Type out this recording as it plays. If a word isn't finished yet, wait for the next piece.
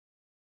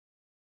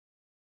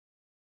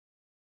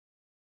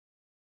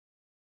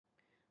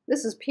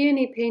This is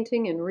peony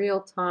painting in real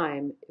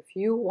time. If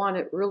you want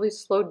it really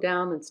slowed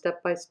down and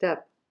step by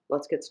step,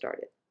 let's get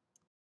started.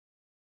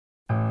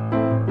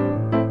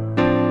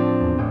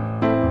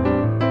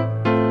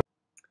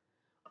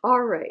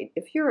 All right,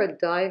 if you're a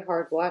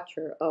die-hard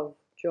watcher of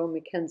Joe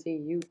Mackenzie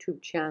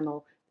YouTube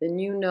channel, then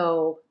you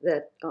know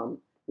that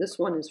this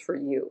one is for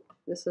you.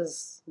 This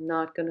is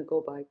not going to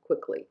go by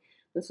quickly.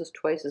 This is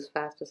twice as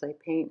fast as I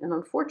paint, and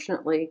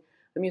unfortunately,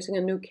 I'm using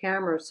a new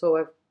camera, so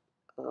I've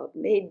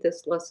made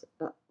this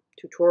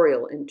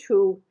tutorial in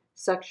two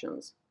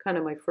sections, kind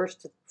of my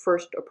first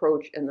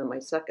approach and then my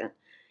second.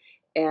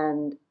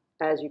 And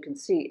as you can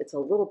see, it's a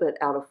little bit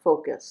out of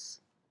focus.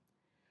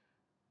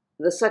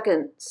 The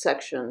second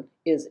section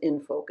is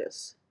in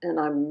focus, and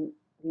I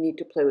need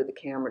to play with the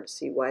camera to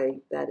see why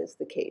that is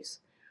the case.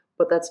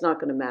 But that's not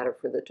going to matter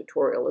for the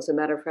tutorial. As a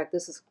matter of fact,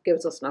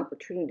 gives us an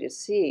opportunity to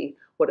see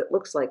what it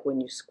looks like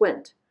when you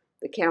squint.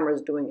 The camera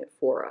is doing it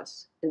for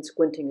us, and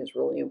squinting is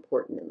really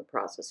important in the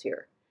process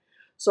here.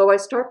 So I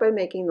start by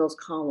making those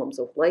columns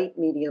of light,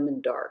 medium,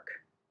 and dark.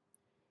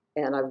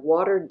 And I've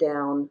watered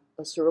down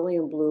a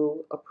cerulean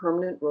blue, a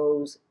permanent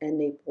rose, and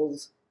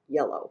Naples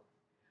yellow.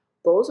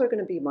 Those are going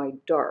to be my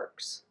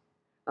darks.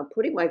 I'm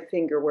putting my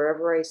finger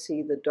wherever I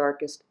see the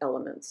darkest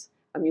elements.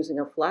 I'm using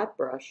a flat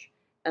brush,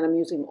 and I'm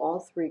using all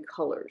three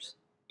colors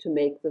to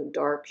make the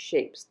dark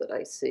shapes that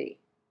I see.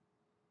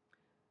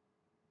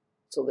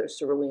 So there's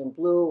cerulean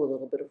blue, a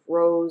little bit of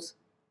rose,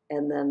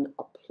 and then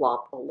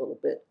plop a little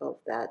bit of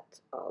that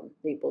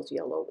Naples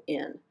yellow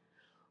in.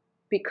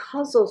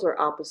 Because those are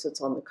opposites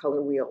on the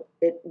color wheel,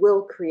 it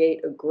will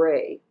create a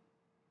gray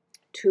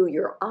to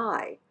your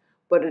eye,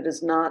 but it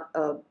is not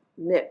a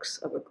mix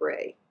of a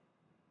gray.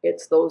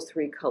 It's those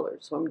three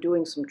colors. So I'm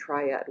doing some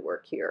triad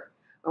work here.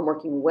 I'm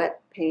working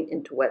wet paint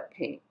into wet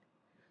paint.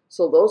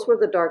 So those were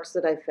the darks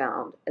that I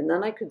found, and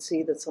then I could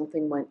see that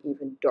something went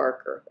even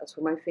darker. That's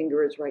where my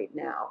finger is right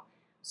now.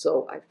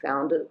 So I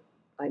found it.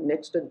 I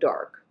mixed a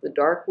dark. The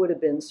dark would have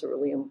been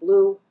cerulean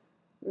blue.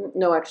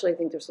 No, actually, I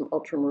think there's some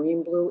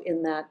ultramarine blue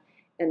in that,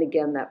 and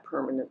again, that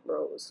permanent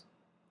rose.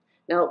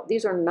 Now,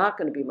 these are not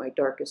going to be my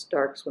darkest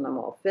darks when I'm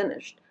all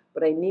finished,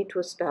 but I need to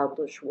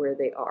establish where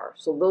they are.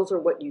 So those are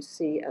what you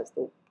see as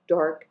the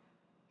dark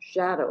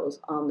shadows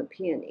on the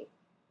peony,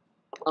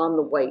 on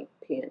the white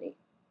peony.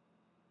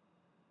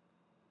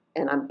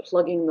 And I'm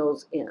plugging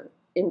those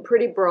in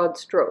pretty broad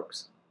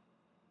strokes,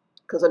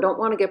 because I don't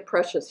want to get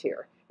precious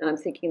here. And I'm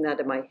thinking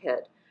that in my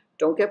head.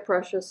 Don't get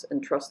precious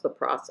and trust the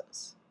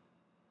process.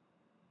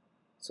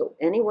 So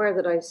anywhere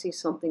that I see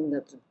something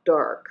that's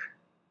dark,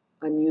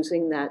 I'm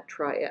using that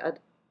triad.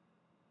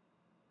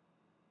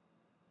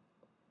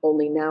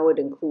 Only now it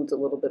includes a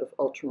little bit of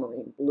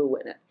ultramarine blue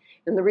in it.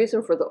 And the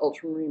reason for the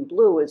ultramarine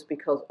blue is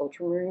because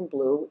ultramarine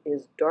blue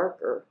is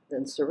darker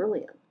than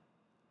cerulean.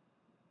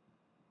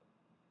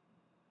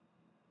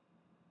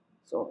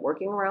 So I'm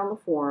working around the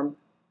form.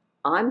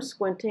 I'm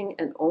squinting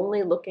and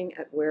only looking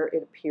at where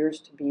it appears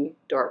to be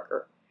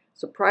darker.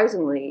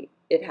 Surprisingly,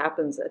 it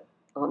happens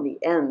on the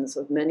ends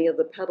of many of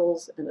the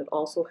petals, and it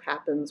also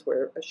happens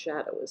where a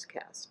shadow is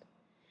cast.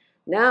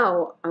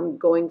 Now I'm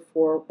going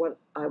for what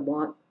I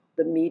want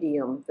the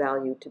medium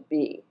value to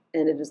be,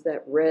 and it is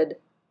that red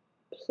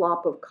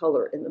plop of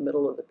color in the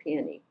middle of the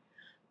peony.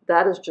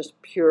 That is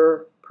just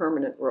pure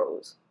permanent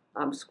rose.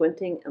 I'm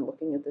squinting and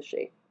looking at the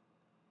shape.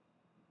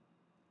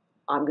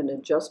 I'm going to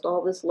adjust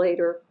all this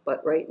later,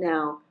 but right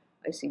now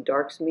I see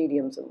darks,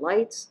 mediums, and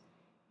lights,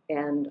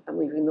 and I'm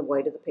leaving the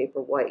white of the paper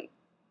white.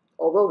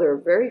 Although there are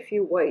very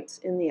few whites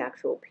in the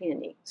actual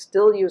peony,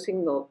 still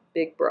using the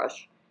big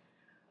brush,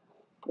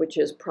 which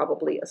is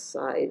probably a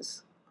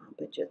size, I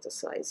bet you it's a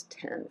size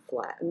 10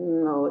 flat.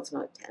 No, it's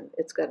not 10.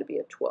 It's got to be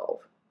a 12.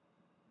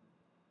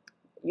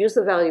 Use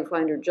the value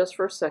finder just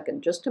for a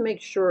second, just to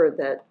make sure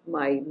that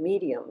my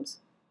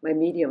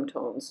medium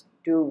tones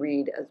do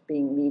read as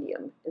being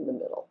medium in the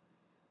middle.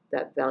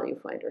 That value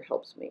finder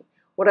helps me.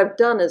 What I've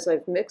done is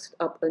I've mixed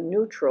up a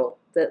neutral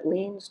that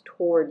leans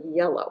toward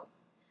yellow.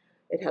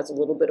 It has a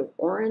little bit of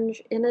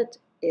orange in it.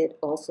 It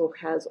also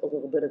has a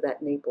little bit of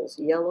that Naples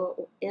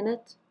yellow in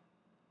it,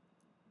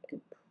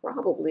 and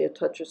probably a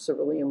touch of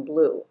cerulean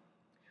blue.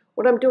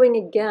 What I'm doing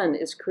again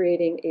is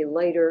creating a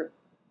lighter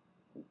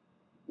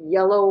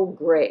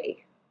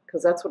yellow-gray,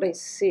 because that's what I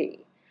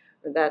see.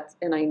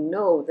 And I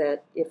know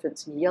that if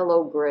it's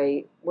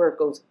yellow-gray, where it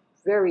goes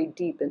very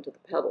deep into the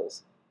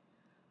petals,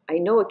 I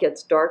know it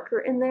gets darker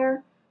in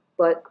there,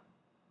 but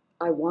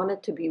I want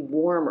it to be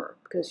warmer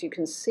because you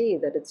can see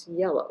that it's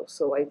yellow.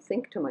 So I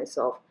think to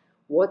myself,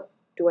 what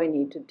do I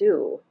need to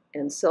do?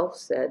 And self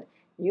said,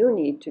 you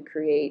need to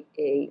create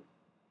a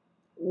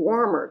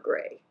warmer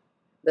gray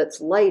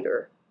that's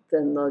lighter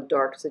than the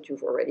darks that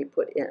you've already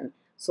put in.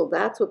 So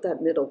that's what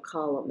that middle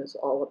column is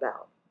all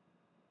about.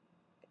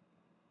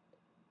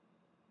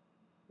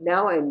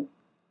 Now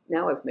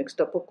I've mixed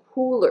up a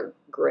cooler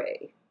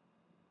gray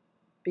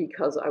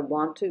because I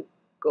want to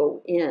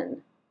go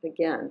in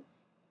again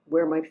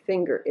where my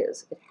finger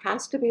is. It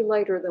has to be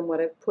lighter than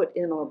what I've put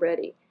in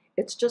already.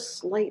 It's just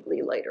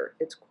slightly lighter.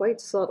 It's quite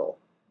subtle.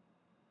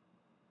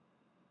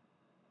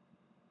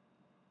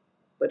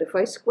 But if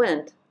I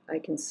squint, I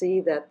can see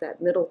that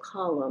that middle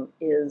column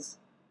is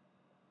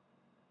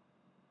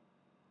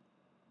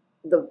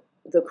the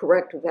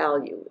correct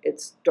value.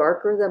 It's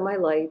darker than my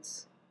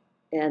lights,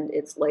 and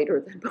it's lighter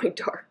than my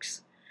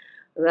darks.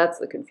 That's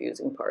the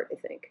confusing part, I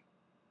think,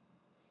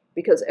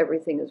 because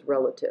everything is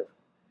relative.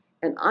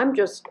 And I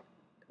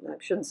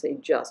shouldn't say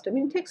just, I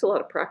mean, it takes a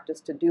lot of practice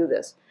to do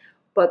this,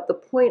 but the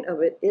point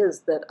of it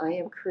is that I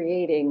am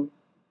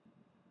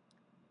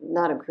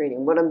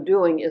what I'm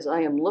doing is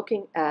I am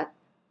looking at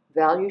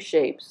value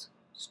shapes,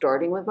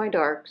 starting with my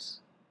darks.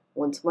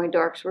 Once my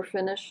darks were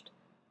finished,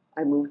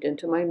 I moved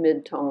into my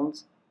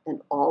midtones,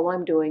 and all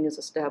I'm doing is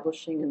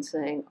establishing and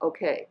saying,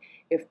 okay,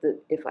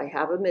 if I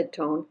have a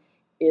midtone,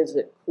 is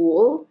it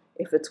cool?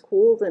 If it's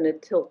cool, then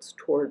it tilts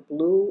toward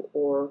blue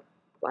or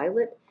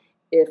violet.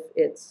 If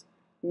it's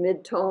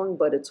midtone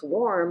but it's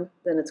warm,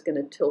 then it's going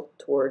to tilt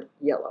toward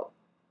yellow.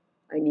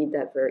 I need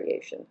that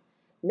variation.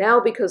 Now,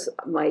 because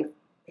my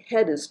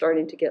head is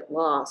starting to get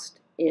lost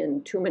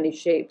in too many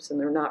shapes and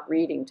they're not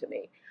reading to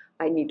me,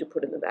 I need to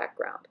put in the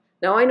background.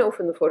 Now, I know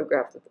from the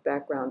photograph that the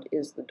background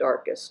is the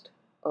darkest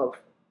of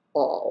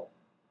all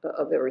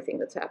of everything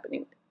that's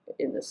happening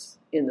in this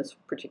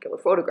particular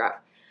photograph.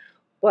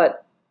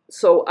 But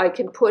so I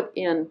can put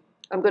in,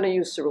 I'm going to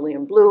use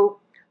cerulean blue,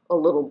 a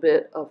little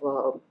bit of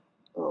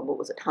what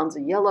was it,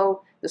 Hansa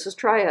yellow. This is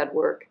triad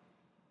work,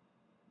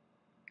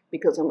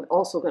 because I'm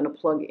also going to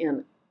plug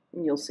in,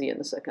 and you'll see in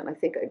a second, I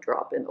think I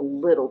drop in a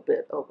little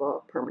bit of a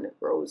permanent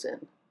rose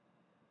in.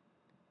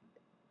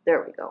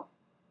 There we go.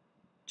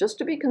 Just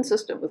to be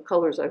consistent with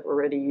colors I've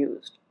already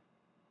used.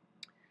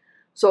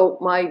 So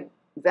my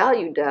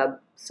value dab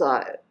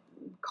side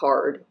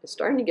card is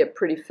starting to get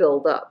pretty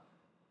filled up.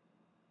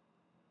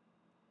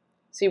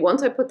 See,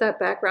 once I put that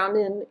background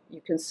in,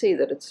 you can see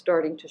that it's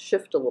starting to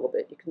shift a little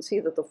bit. You can see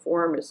that the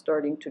form is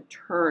starting to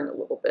turn a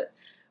little bit.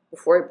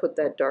 Before I put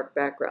that dark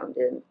background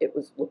in, it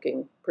was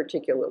looking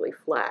particularly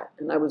flat,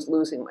 and I was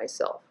losing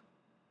myself.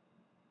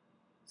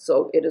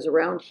 So it is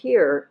around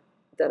here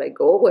that I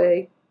go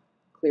away,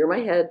 clear my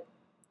head.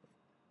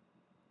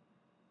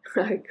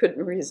 I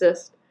couldn't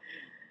resist.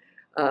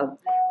 The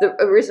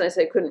reason I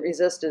say I couldn't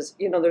resist is,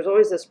 you know, there's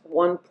always this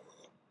one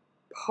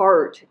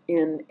part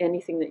in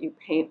anything that you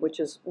paint, which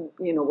is,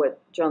 you know, what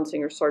John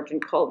Singer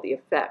Sargent called the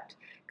effect,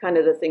 kind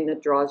of the thing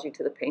that draws you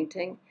to the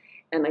painting.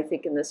 And I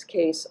think in this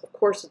case, of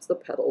course, it's the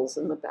petals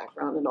and the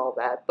background and all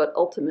that, but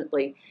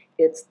ultimately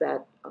it's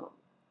that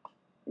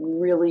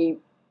really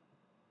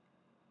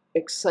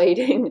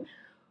exciting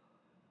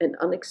and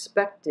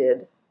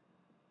unexpected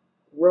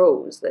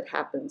rose that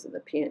happens in the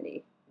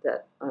peony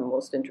that I'm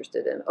most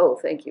interested in. Oh,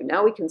 thank you.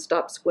 Now we can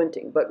stop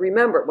squinting. But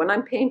remember, when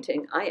I'm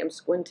painting, I am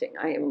squinting.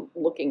 I am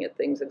looking at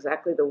things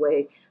exactly the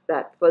way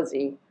that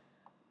the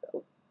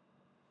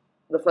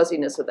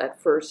fuzziness of that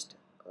first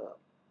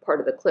part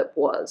of the clip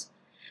was.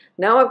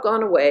 Now I've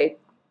gone away,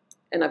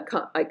 and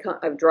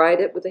I've dried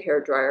it with a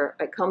hairdryer.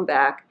 I come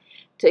back,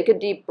 take a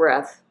deep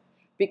breath,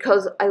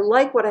 because I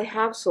like what I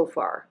have so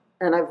far.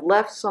 And I've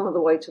left some of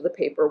the whites of the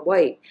paper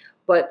white,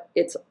 but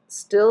it's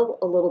still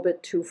a little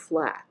bit too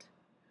flat.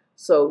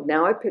 So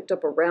now I picked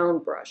up a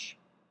round brush,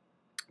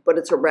 but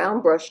it's a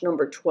round brush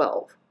number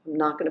 12. I'm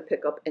not going to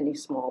pick up any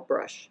small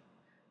brush.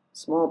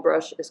 Small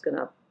brush is going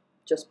to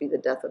just be the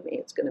death of me.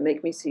 It's going to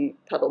make me see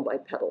petal by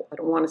petal. I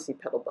don't want to see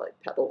petal by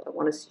petal. I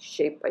want to see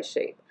shape by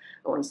shape.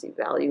 I want to see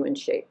value in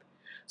shape.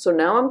 So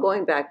now I'm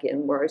going back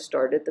in where I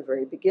started at the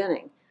very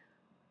beginning,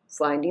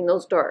 finding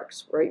those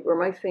darks right where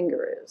my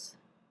finger is.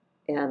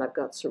 And I've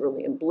got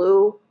cerulean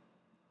blue,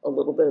 a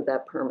little bit of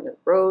that permanent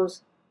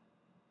rose,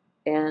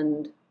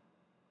 and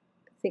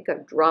I think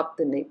I've dropped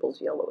the Naples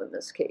yellow in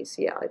this case.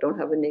 Yeah, I don't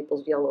have a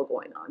Naples yellow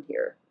going on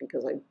here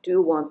because I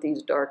do want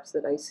these darks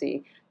that I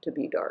see to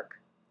be dark.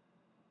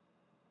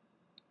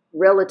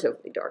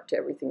 Relatively dark to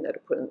everything that I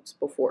put in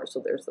before.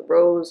 So there's the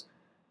rose.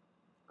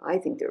 I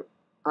think there's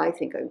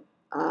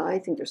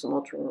some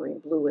ultramarine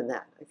blue in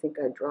that. I think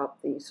I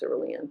dropped the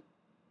cerulean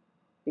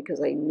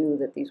because I knew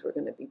that these were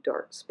going to be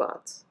dark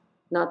spots.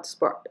 Not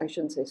spot, I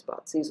shouldn't say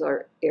spots. These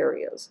are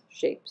areas,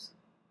 shapes.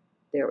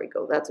 There we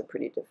go. That's a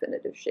pretty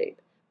definitive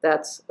shape.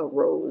 That's a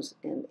rose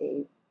and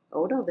a,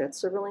 oh no,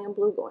 that's cerulean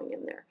blue going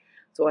in there.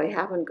 So I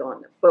haven't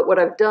gone, but what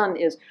I've done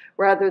is,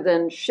 rather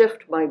than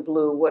shift my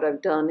blue, what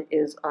I've done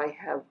is I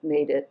have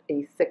made it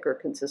a thicker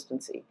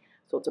consistency.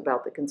 So it's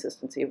about the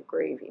consistency of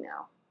gravy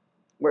now,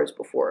 whereas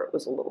before it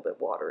was a little bit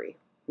watery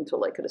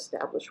until I could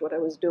establish what I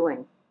was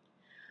doing.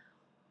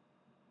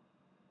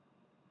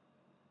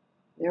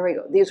 There we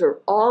go. These are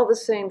all the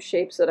same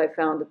shapes that I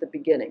found at the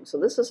beginning. So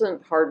this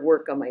isn't hard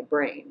work on my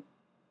brain.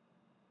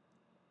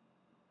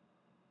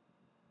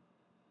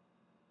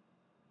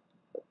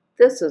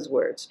 This is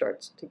where it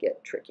starts to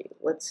get tricky.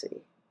 Let's see.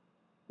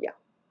 Yeah.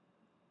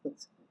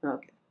 Okay. I'm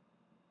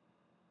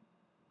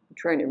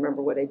trying to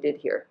remember what I did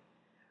here.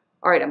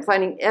 All right, I'm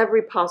finding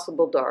every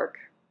possible dark.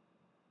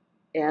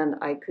 And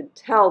I could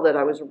tell that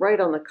I was right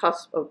on the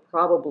cusp of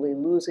probably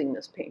losing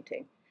this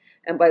painting.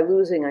 And by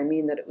losing, I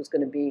mean that it was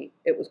going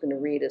to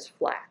read as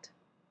flat.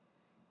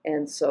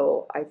 And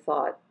so I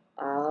thought,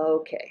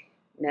 okay,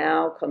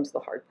 now comes the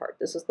hard part.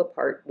 This is the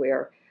part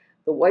where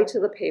the whites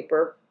of the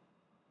paper,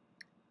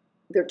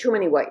 there are too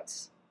many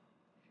whites.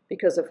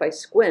 Because if I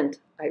squint,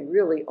 I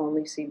really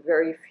only see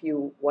very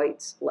few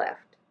whites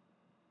left.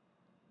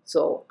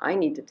 So I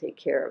need to take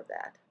care of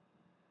that.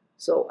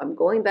 So I'm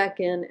going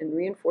back in and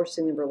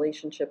reinforcing the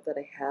relationship that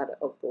I had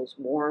of those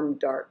warm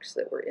darks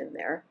that were in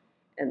there.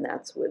 And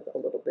that's with a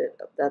little bit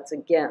of, that's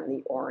again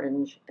the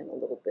orange and a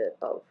little bit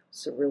of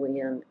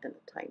cerulean and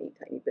a tiny,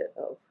 tiny bit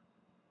of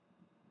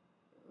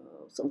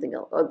something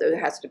else. Oh, there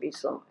has to be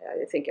some,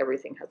 I think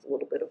everything has a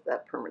little bit of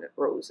that permanent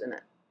rose in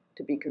it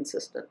to be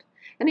consistent.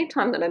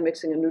 Anytime that I'm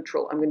mixing a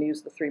neutral, I'm going to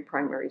use the 3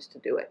 primaries to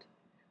do it.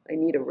 I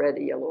need a red,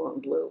 a yellow,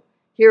 and blue.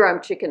 Here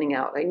I'm chickening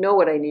out. I know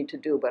what I need to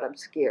do, but I'm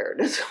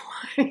scared.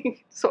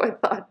 So I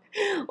thought,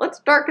 let's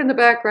darken the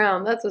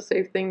background. That's a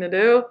safe thing to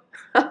do.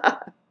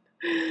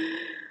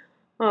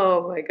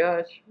 Oh my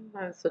gosh,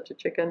 I'm such a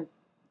chicken.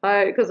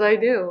 Because I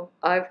do.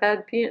 I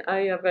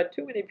have had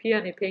too many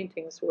peony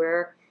paintings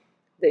where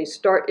they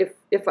start,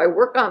 if I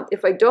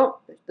don't,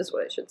 this is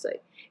what I should say.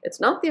 It's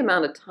not the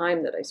amount of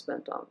time that I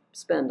spend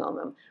on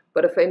them,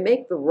 but if I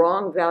make the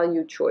wrong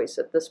value choice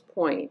at this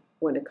point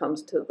when it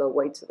comes to the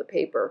whites of the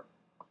paper,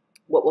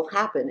 what will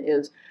happen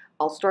is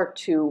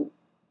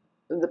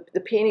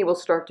the peony will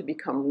start to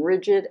become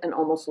rigid and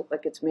almost look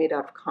like it's made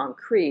out of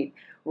concrete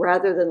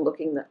rather than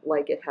looking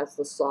like it has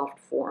the soft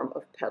form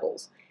of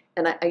petals.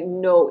 And I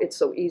know it's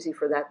so easy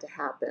for that to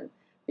happen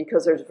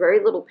because there's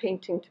very little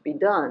painting to be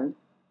done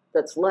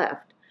that's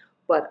left,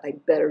 but I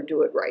better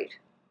do it right.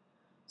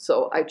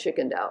 So I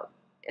chickened out.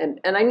 And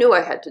I knew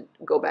I had to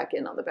go back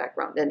in on the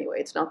background anyway.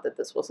 It's not that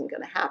this wasn't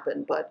going to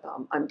happen, but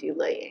I'm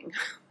delaying.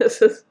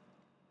 This is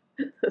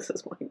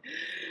my,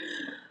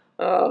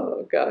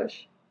 oh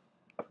gosh.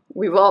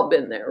 We've all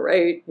been there,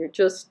 right? You're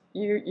just,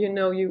 you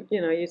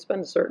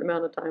spend a certain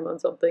amount of time on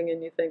something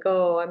and you think,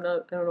 oh, I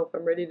don't know if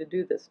I'm ready to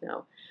do this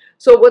now.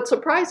 So what's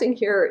surprising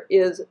here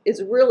is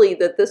really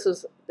that this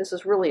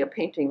is really a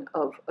painting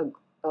of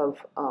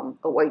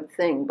a white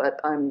thing, but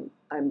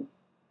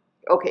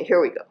okay,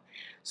 here we go.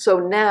 So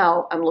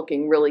now I'm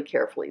looking really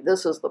carefully.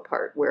 This is the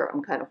part where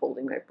I'm kind of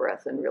holding my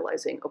breath and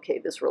realizing, okay,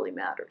 this really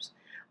matters.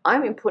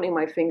 I'm putting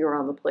my finger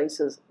on the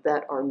places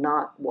that are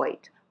not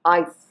white.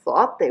 I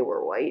thought they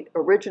were white.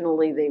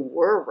 Originally, they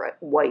were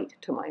white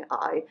to my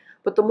eye,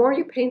 but the more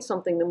you paint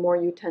something, the more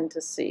you tend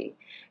to see.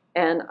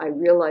 And I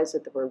realized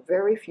that there were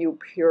very few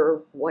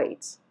pure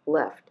whites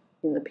left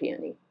in the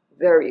peony,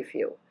 very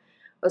few,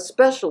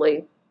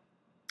 especially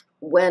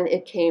when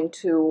it came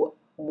to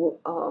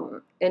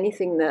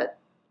anything that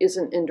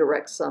isn't in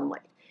direct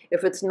sunlight.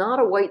 If it's not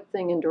a white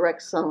thing in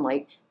direct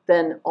sunlight,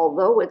 then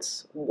although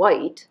it's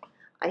white,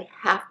 I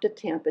have to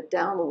tamp it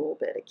down a little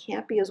bit. It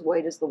can't be as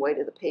white as the white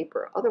of the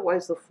paper.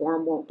 Otherwise, the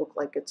form won't look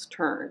like it's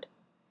turned.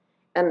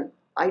 And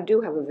I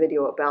do have a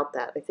video about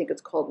that. I think it's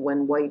called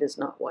When White is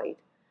Not White.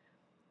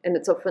 And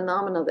it's a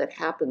phenomenon that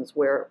happens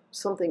where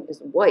something is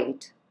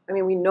white. I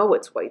mean, we know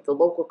it's white. The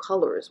local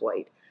color is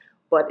white.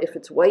 But if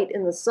it's white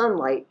in the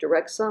sunlight,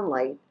 direct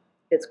sunlight,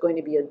 it's going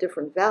to be a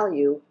different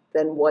value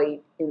than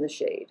white in the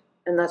shade.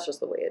 And that's just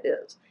the way it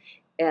is.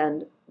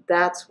 And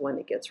that's when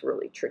it gets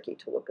really tricky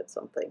to look at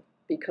something,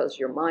 because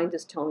your mind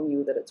is telling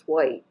you that it's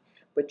white,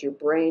 but your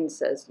brain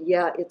says,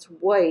 yeah, it's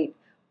white,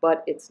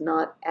 but it's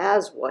not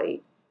as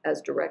white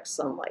as direct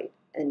sunlight.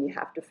 And you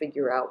have to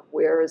figure out,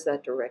 where is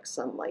that direct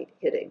sunlight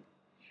hitting?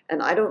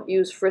 And I don't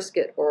use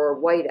Frisket or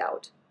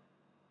whiteout.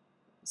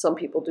 Some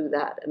people do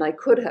that, and I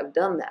could have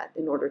done that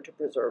in order to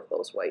preserve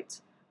those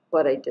whites,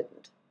 but I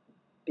didn't,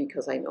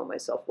 because I know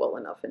myself well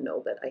enough and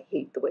know that I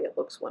hate the way it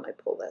looks when I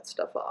pull that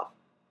stuff off.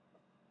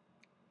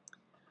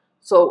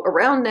 So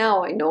around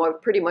now, I know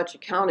I've pretty much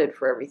accounted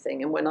for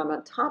everything, and when I'm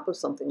on top of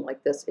something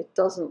like this, it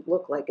doesn't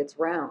look like it's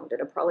round,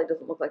 and it probably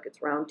doesn't look like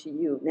it's round to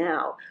you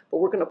now, but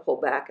we're going to pull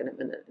back in a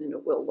minute, and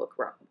it will look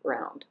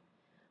round.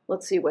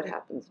 Let's see what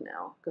happens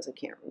now, because I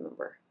can't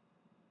remember.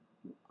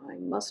 I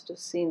must have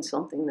seen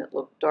something that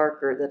looked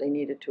darker that I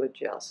needed to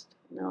adjust.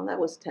 No, that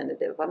was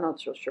tentative. I'm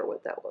not so sure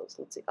what that was.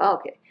 Let's see.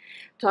 Okay,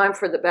 time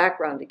for the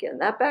background again.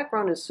 That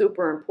background is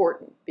super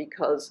important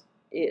because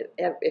if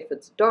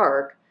it's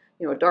dark,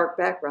 a dark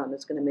background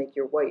is going to make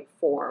your white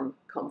form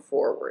come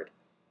forward.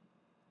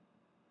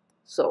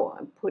 So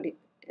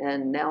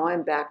and now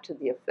I'm back to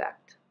the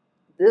effect.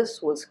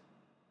 This was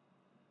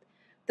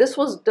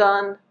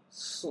done,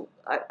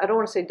 I don't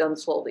want to say done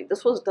slowly.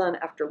 This was done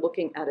after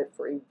looking at it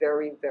for a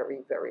very, very,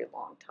 very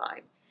long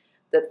time.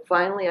 That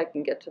finally I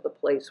can get to the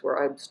place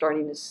where I'm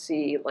starting to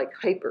see, like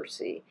hyper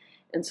see.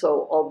 And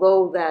so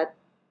although that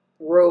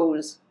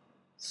rose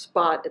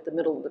spot at the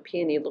middle of the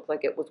peony looked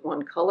like it was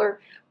one color,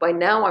 by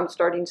now I'm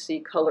starting to see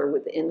color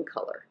within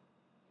color.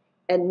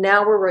 And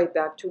now we're right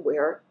back to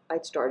where I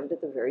started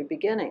at the very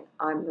beginning.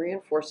 I'm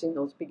reinforcing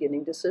those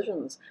beginning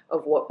decisions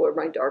of what were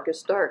my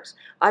darkest darks.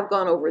 I've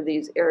gone over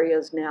these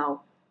areas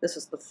now. This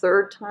is the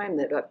 3rd time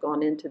that I've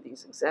gone into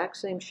these exact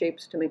same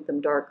shapes to make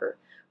them darker.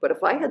 But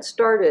if I had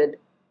started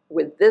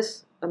with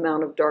this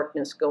amount of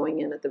darkness going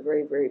in at the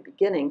very, very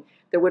beginning,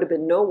 there would have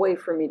been no way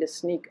for me to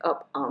sneak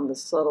up on the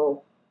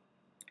subtle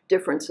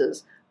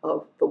differences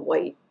of the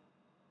white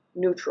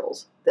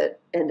neutrals that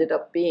ended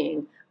up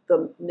being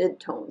the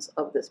midtones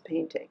of this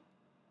painting.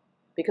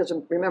 Because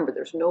remember,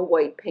 there's no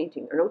white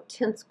painting, there are no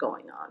tints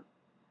going on.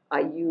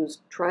 I used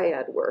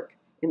triad work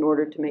in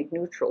order to make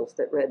neutrals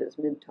that read as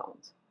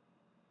midtones.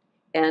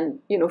 And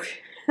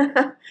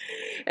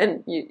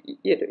and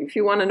if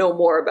you want to know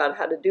more about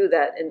how to do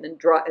that, and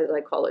as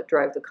I call it,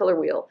 drive the color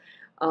wheel,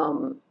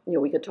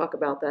 we could talk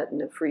about that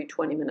in a free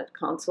 20-minute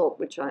consult,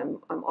 which I'm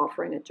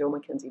offering at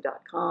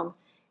joemackenzie.com.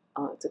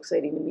 It's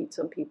exciting to meet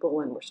some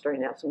people, and we're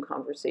starting to have some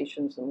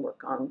conversations and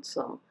work on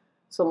some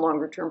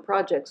longer-term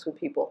projects with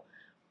people.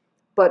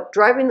 But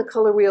driving the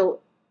color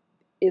wheel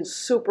is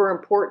super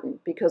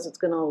important because it's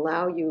going to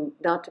allow you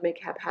not to make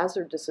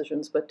haphazard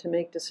decisions, but to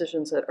make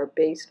decisions that are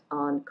based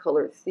on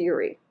color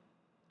theory.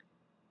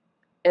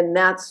 And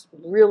that's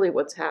really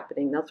what's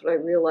happening. That's what I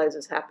realize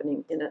is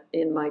happening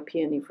in my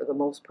peony for the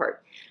most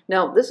part.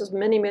 Now, this is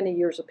many, many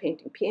years of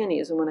painting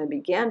peonies, and when I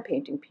began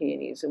painting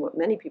peonies, and what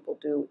many people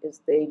do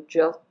is they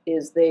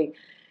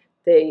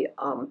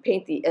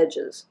paint the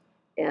edges.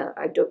 And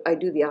I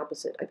do the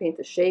opposite. I paint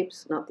the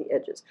shapes, not the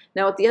edges.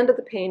 Now, at the end of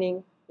the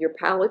painting, your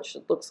palette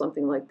should look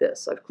something like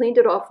this. I've cleaned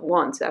it off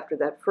once after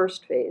that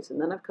first phase, and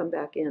then I've come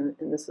back in,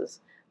 and this is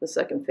the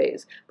second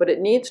phase. But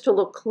it needs to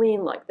look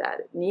clean like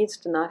that. It needs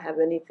to not have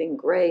anything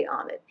gray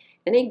on it.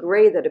 Any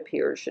gray that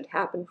appears should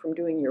happen from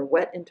doing your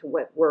wet into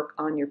wet work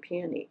on your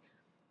peony.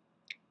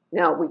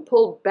 Now, we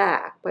pulled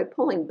back. By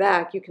pulling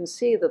back, you can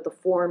see that the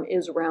form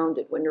is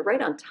rounded. When you're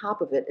right on top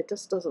of it, it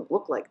just doesn't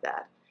look like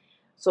that.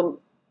 So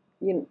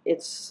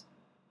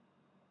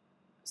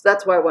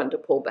that's why I wanted to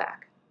pull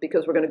back,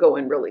 because we're going to go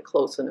in really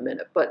close in a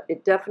minute. But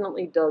it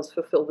definitely does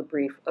fulfill the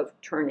brief of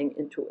turning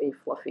into a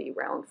fluffy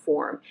round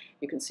form.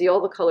 You can see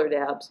all the color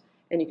dabs,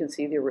 and you can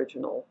see the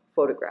original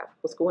photograph.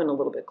 Let's go in a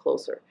little bit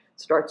closer.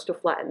 It starts to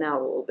flatten out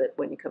a little bit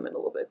when you come in a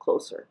little bit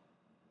closer.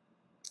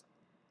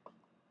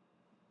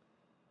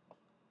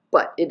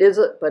 But it is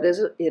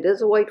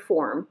a white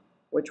form,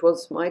 which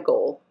was my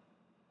goal.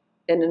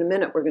 And in a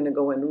minute, we're going to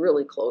go in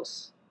really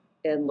close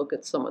and look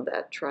at some of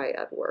that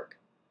triad work.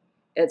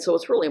 And so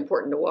it's really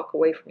important to walk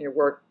away from your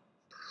work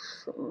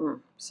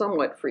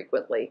somewhat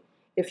frequently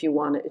if you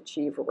want to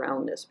achieve a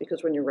roundness,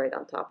 because when you're right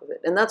on top of it.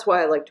 And that's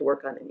why I like to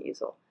work on an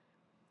easel.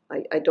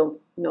 I don't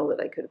know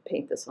that I could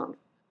paint this on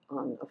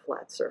a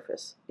flat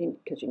surface,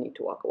 because you need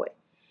to walk away.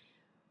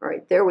 All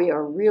right, there we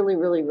are, really,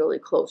 really, really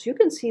close. You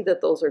can see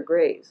that those are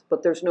grays,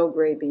 but there's no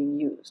gray being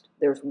used.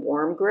 There's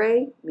warm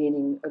gray,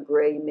 meaning a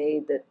gray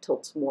made that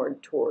tilts more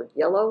toward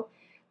yellow.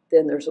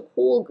 Then there's a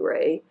cool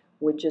gray,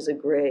 which is a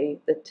gray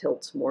that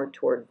tilts more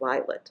toward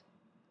violet.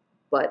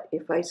 But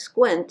if I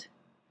squint,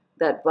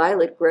 that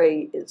violet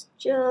gray is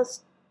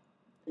just,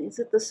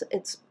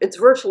 it's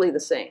virtually the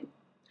same.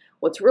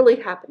 What's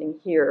really happening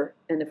here,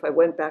 and if I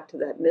went back to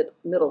that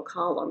middle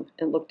column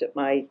and looked at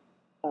my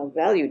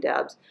value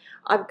dabs,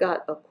 I've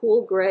got a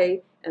cool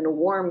gray and a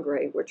warm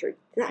gray, which are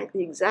the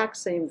exact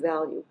same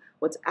value.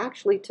 What's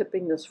actually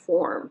tipping this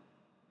form,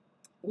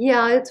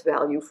 yeah, it's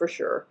value for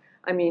sure.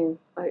 I mean,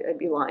 I'd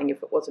be lying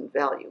if it wasn't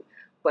value.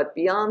 But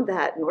beyond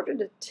that, in order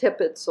to tip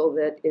it so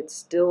that it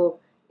still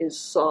is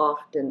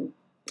soft and,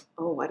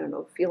 oh, I don't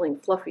know, feeling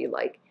fluffy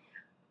like,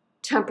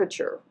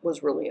 temperature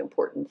was really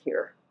important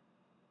here.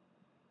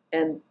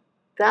 And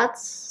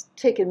that's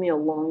taken me a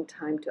long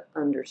time to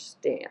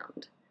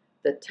understand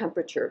that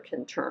temperature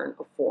can turn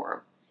a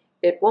form.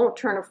 It won't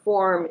turn a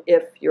form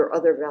if your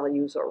other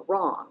values are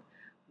wrong,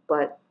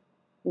 but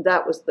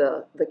that was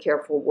the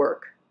careful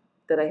work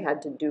that I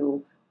had to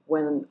do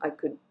when I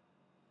could,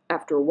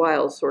 after a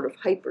while, sort of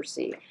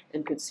hyper-see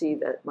and could see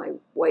that my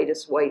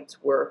whitest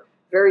whites were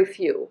very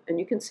few. And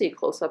you can see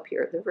close up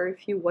here, there are very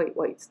few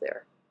whites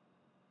there.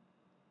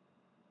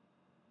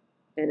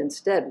 And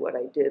instead, what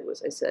I did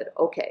was I said,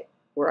 okay,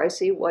 where I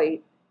see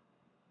white,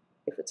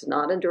 if it's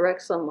not in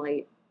direct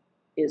sunlight,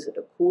 is it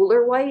a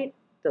cooler white?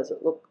 Is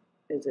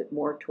it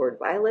more toward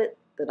violet?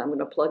 Then I'm going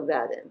to plug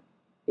that in.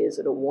 Is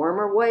it a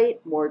warmer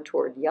white, more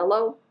toward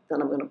yellow?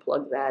 Then I'm going to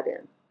plug that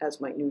in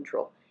as my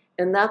neutral.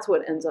 And that's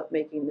what ends up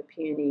making the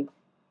peony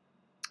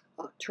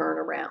turn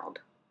around.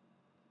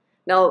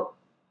 Now,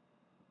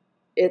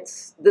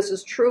 this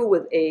is true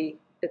with I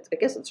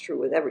guess it's true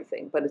with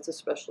everything, but it's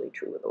especially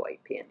true with the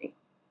white peony.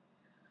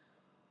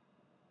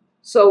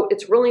 So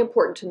it's really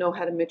important to know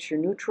how to mix your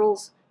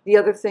neutrals. The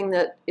other thing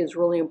that is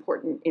really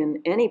important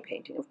in any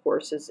painting, of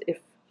course, is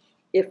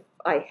if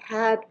I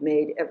had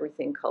made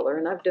everything color,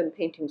 and I've done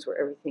paintings where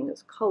everything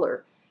is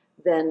color,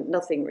 then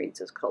nothing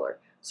reads as color.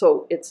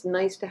 So it's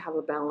nice to have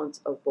a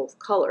balance of both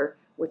color,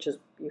 which is,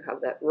 you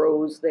have that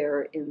rose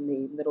there in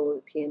the middle of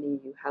the peony,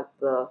 you have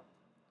the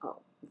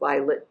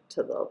violet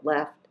to the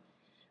left.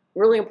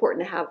 Really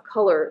important to have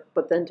color,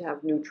 but then to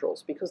have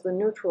neutrals, because the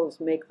neutrals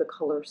make the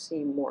color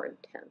seem more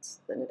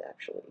intense than it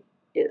actually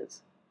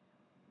is.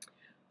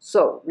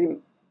 So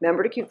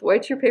remember to keep the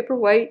whites of your paper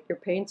white, your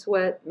paints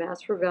wet,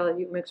 mask for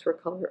value, mix for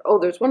color. Oh,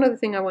 there's one other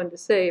thing I wanted to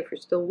say if you're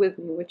still with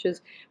me, which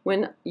is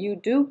when you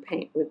do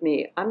paint with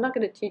me, I'm not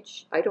going to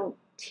teach, I don't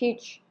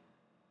teach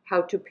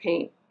how to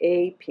paint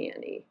a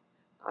peony.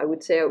 I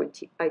would say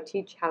I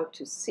teach how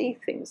to see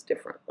things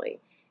differently.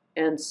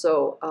 And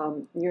so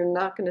you're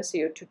not going to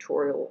see a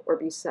tutorial or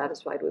be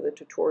satisfied with a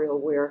tutorial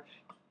where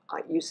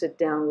you sit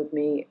down with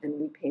me and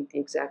we paint the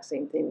exact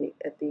same thing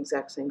at the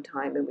exact same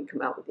time and we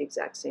come out with the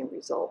exact same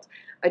result.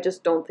 I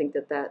just don't think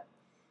that that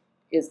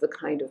is the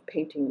kind of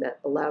painting that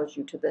allows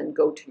you to then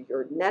go to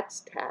your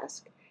next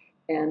task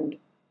and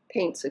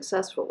paint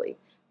successfully,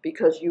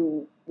 because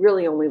you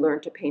really only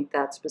learn to paint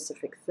that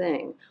specific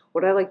thing.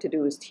 What I like to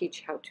do is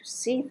teach how to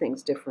see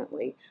things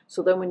differently,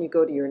 so then when you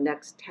go to your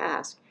next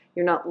task,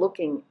 you're not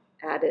looking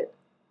at it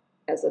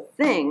as a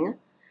thing,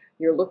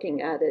 you're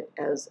looking at it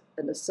as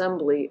an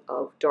assembly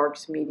of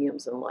darks,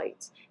 mediums, and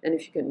lights. And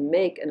if you can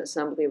make an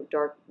assembly of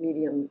dark,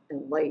 medium,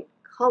 and light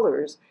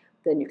colors,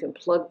 then you can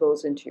plug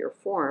those into your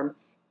form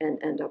and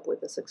end up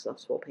with a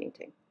successful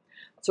painting.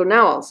 So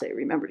now I'll say,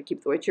 remember to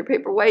keep the weight of your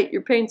paper white,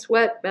 your paints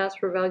wet, mass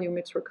for value,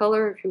 mix for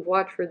color. If you've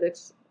watched for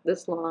this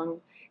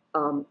long,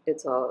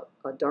 it's a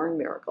darn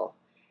miracle.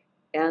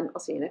 And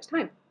I'll see you next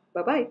time.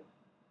 Bye-bye.